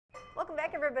Welcome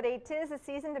back, everybody. 'Tis the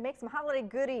season to make some holiday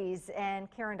goodies,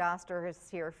 and Karen Doster is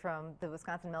here from the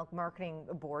Wisconsin Milk Marketing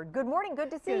Board. Good morning.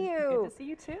 Good to see you. Good to see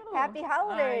you too. Happy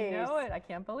holidays. I know it. I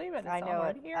can't believe it. It's I know all it.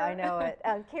 right here. I know it.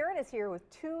 Karen is here with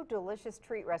two delicious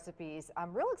treat recipes.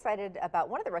 I'm real excited about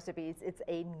one of the recipes. It's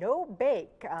a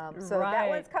no-bake. So that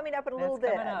one's coming up in a little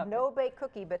bit. A no-bake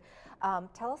cookie. But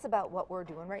tell us about what we're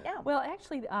doing right now. Well,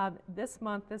 actually,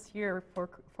 this year,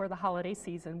 for the holiday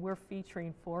season, we're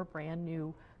featuring 4 brand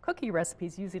new cookie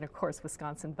recipes using, of course,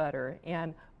 Wisconsin butter.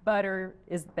 And butter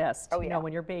is best, you know,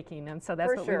 when you're baking. And so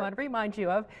that's what we want to remind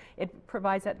you of. It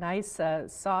provides that nice,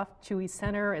 soft, chewy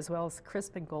center, as well as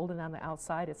crisp and golden on the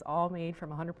outside. It's all made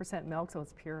from 100% milk, so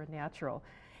it's pure and natural.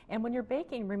 And when you're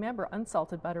baking, remember,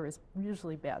 unsalted butter is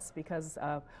usually best because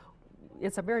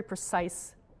it's a very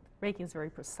precise baking is very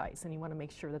precise, and you want to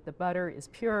make sure that the butter is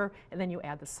pure, and then you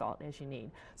add the salt as you need.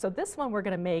 So this one we're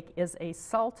going to make is a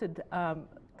salted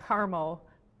caramel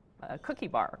cookie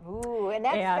bar. Ooh, and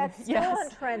that's still on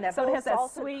trend. That so it has that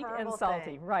salted sweet and salty,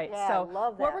 thing. right? Yeah, so I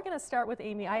love that. What we're going to start with,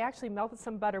 Amy, I actually melted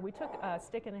some butter. We took a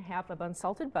stick and a half of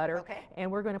unsalted butter,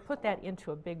 and we're going to put that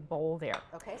into a big bowl there.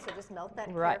 Okay, so just melt that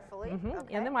carefully.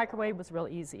 In the microwave was real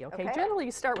easy. Okay, generally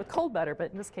you start with cold butter,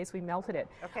 but in this case we melted it.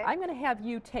 I'm going to have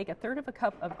you take a third of a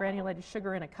cup of granulated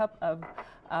sugar and a cup of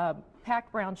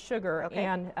packed brown sugar,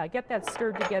 and get that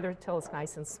stirred together until it's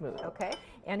nice and smooth.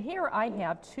 And here I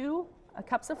have 2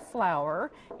 cups of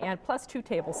flour and plus 2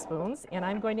 tablespoons, and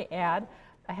I'm going to add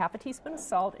a half a teaspoon of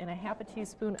salt and a half a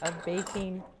teaspoon of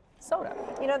baking soda.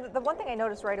 You know, the one thing I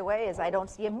noticed right away is I don't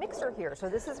see a mixer here, so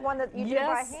this is one that you do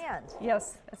by hand.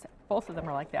 Yes, both of them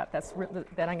are like that. That's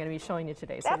that I'm going to be showing you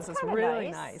today. So this is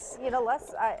really nice. You know,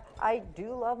 I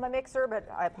do love my mixer, but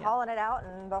I'm hauling it out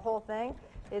and the whole thing,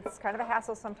 it's kind of a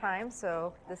hassle sometimes,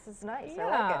 so this is nice. I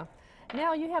like it.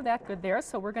 Now you have that good there,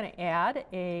 so we're going to add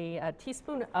a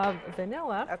teaspoon of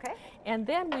vanilla. And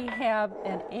then we have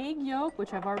an egg yolk,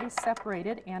 which I've already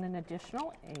separated, and an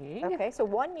additional egg. Okay, so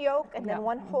 1 yolk and then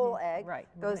 1 whole egg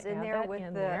goes in there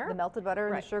with the melted butter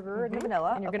and the sugar and the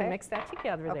vanilla. And you're going to mix that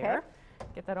together there.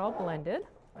 Get that all blended.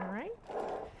 All right.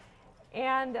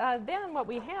 And then what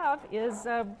we have is,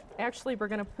 actually we're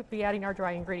going to be adding our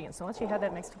dry ingredients. So once you have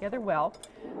that mixed together well,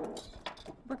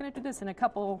 we're going to do this in a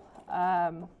couple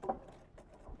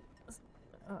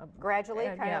gradually,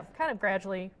 kind of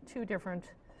gradually, 2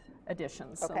 different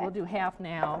additions. So we'll do half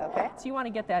now. So you want to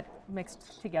get that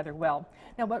mixed together well.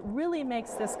 Now what really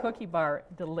makes this cookie bar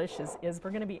delicious is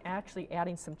we're going to be actually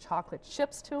adding some chocolate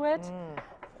chips to it,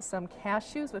 some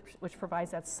cashews, which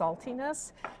provides that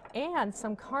saltiness, and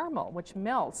some caramel, which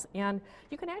melts. And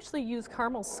you can actually use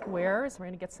caramel squares. We're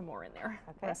going to get some more in there,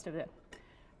 the rest of it.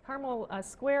 Caramel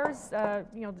squares,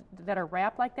 you know, that are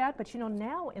wrapped like that, but you know,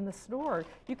 now in the store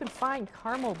you can find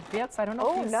caramel bits. I don't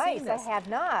know if you've seen this. I have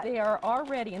not. They are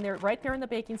already, and they're right there in the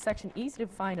baking section, easy to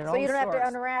find at all the stores. So you don't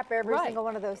have to unwrap every single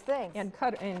one of those things. And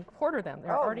cut and quarter them.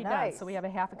 They're already done. So we have a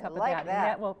half a cup of that, and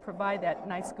that will provide that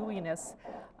nice gooeyiness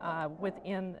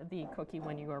within the cookie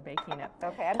when you are baking it.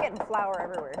 Okay, I'm getting flour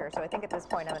everywhere here, so I think at this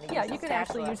point I'm going to use a spatula. Yeah, you can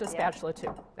actually use a spatula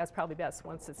too. That's probably best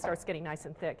once it starts getting nice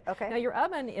and thick. Now your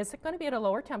oven is going to be at a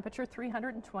lower temperature,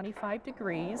 325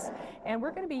 degrees, and we're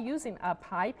going to be using a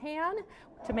pie pan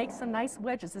to make some nice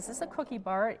wedges. This is a cookie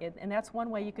bar, and that's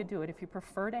one way you could do it. If you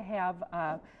prefer to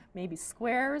have maybe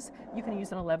squares, you can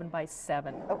use an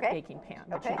 11x7 baking pan,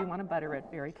 but you do want to butter it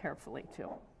very carefully too.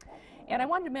 And I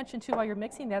wanted to mention too, while you're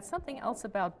mixing that, something else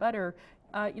about butter.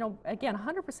 You know, again,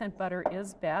 100% butter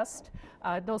is best.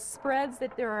 Those spreads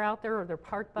that are out there, or they're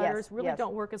part butters, really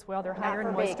don't work as well. They're higher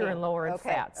in moisture and lower in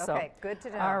fat. So, good to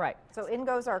know. All right. So in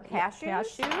goes our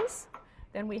cashews.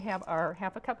 Then we have our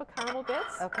half a cup of caramel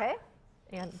bits.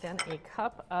 And then a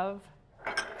cup of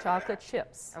chocolate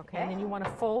chips. And then you want to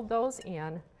fold those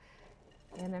in.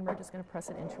 And then we're just going to press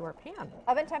it into our pan.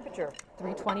 Oven temperature?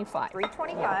 325.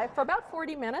 325. For about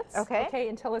 40 minutes.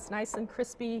 Until it's nice and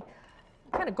crispy,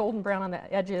 kind of golden brown on the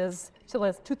edges, till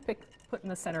a toothpick put in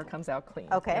the center comes out clean.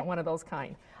 One of those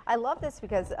kind. I love this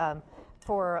because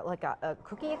for like a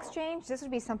cookie exchange, this would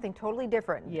be something totally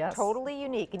different. Totally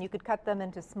unique, and you could cut them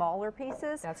into smaller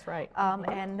pieces. That's right.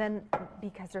 And then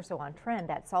because they're so on trend,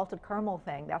 that salted caramel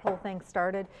thing, that whole thing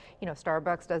started, you know,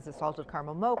 Starbucks does the salted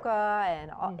caramel mocha,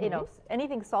 and you know,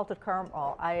 anything salted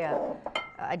caramel.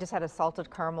 I just had a salted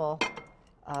caramel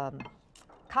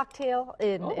cocktail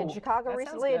in Chicago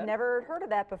recently. I'd never heard of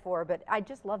that before, but I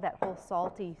just love that whole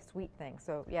salty sweet thing.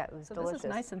 So yeah, it was delicious. This is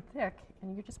nice and thick,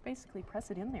 and you just basically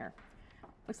press it in there.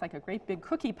 Looks like a great big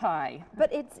cookie pie.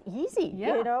 But it's easy,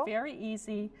 you know? Very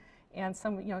easy, and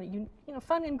some, you know,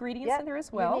 fun ingredients in there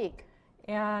as well. Unique.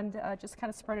 and just kind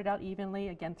of spread it out evenly.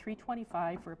 Again,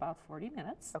 325 for about 40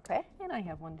 minutes. Okay. And I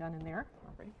have one done in there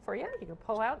already for you. You can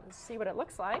pull out and see what it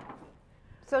looks like.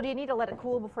 So do you need to let it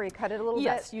cool before you cut it a little bit?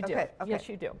 Yes, you do. Okay. Yes,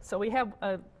 you do. So we have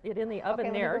it in the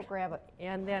oven there. Let me go grab it.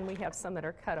 And then we have some that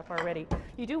are cut up already.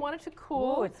 You do want it to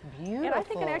cool. Oh, it's beautiful. And I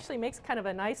think it actually makes kind of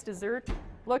a nice dessert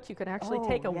look. You can actually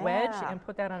take a wedge and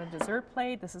put that on a dessert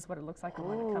plate. This is what it looks like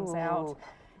when it comes out.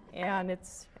 And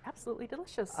it's absolutely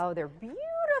delicious. Oh, they're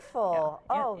beautiful.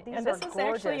 Yeah. Oh, these are gorgeous. And this is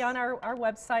actually on our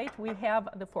website. We have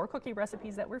the 4 cookie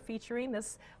recipes that we're featuring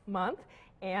this month.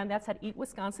 And that's at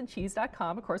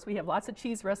eatwisconsincheese.com. Of course, we have lots of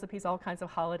cheese recipes, all kinds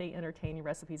of holiday entertaining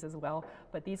recipes as well.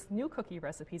 But these new cookie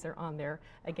recipes are on there,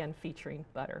 again, featuring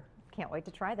butter. Can't wait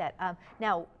to try that.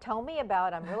 Now, tell me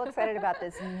about, I'm real excited about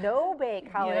this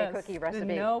no-bake holiday cookie recipe.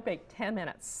 The no-bake, 10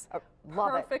 minutes.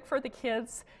 Love it. Perfect for the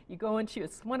kids. You go into,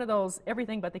 it's one of those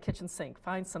everything but the kitchen sink.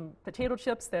 Find some potato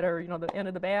chips that are, the end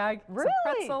of the bag. Really?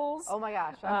 Some pretzels. Oh my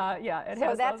gosh. Yeah, it so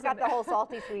has that's got the whole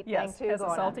salty sweet yes, thing too. Yes, it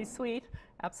has a salty sweet.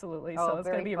 Absolutely. Oh, so it's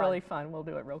going to be really fun. We'll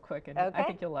do it real quick, and I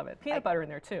think you'll love it. Peanut butter in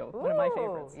there too. One of my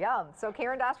favorites. Yum. So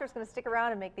Karen Doster is going to stick around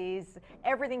and make these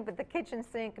everything but the kitchen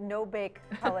sink no-bake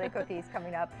holiday cookies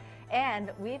coming up.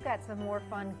 And we've got some more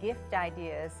fun gift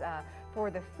ideas for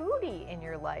the foodie in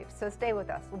your life. So stay with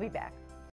us. We'll be back.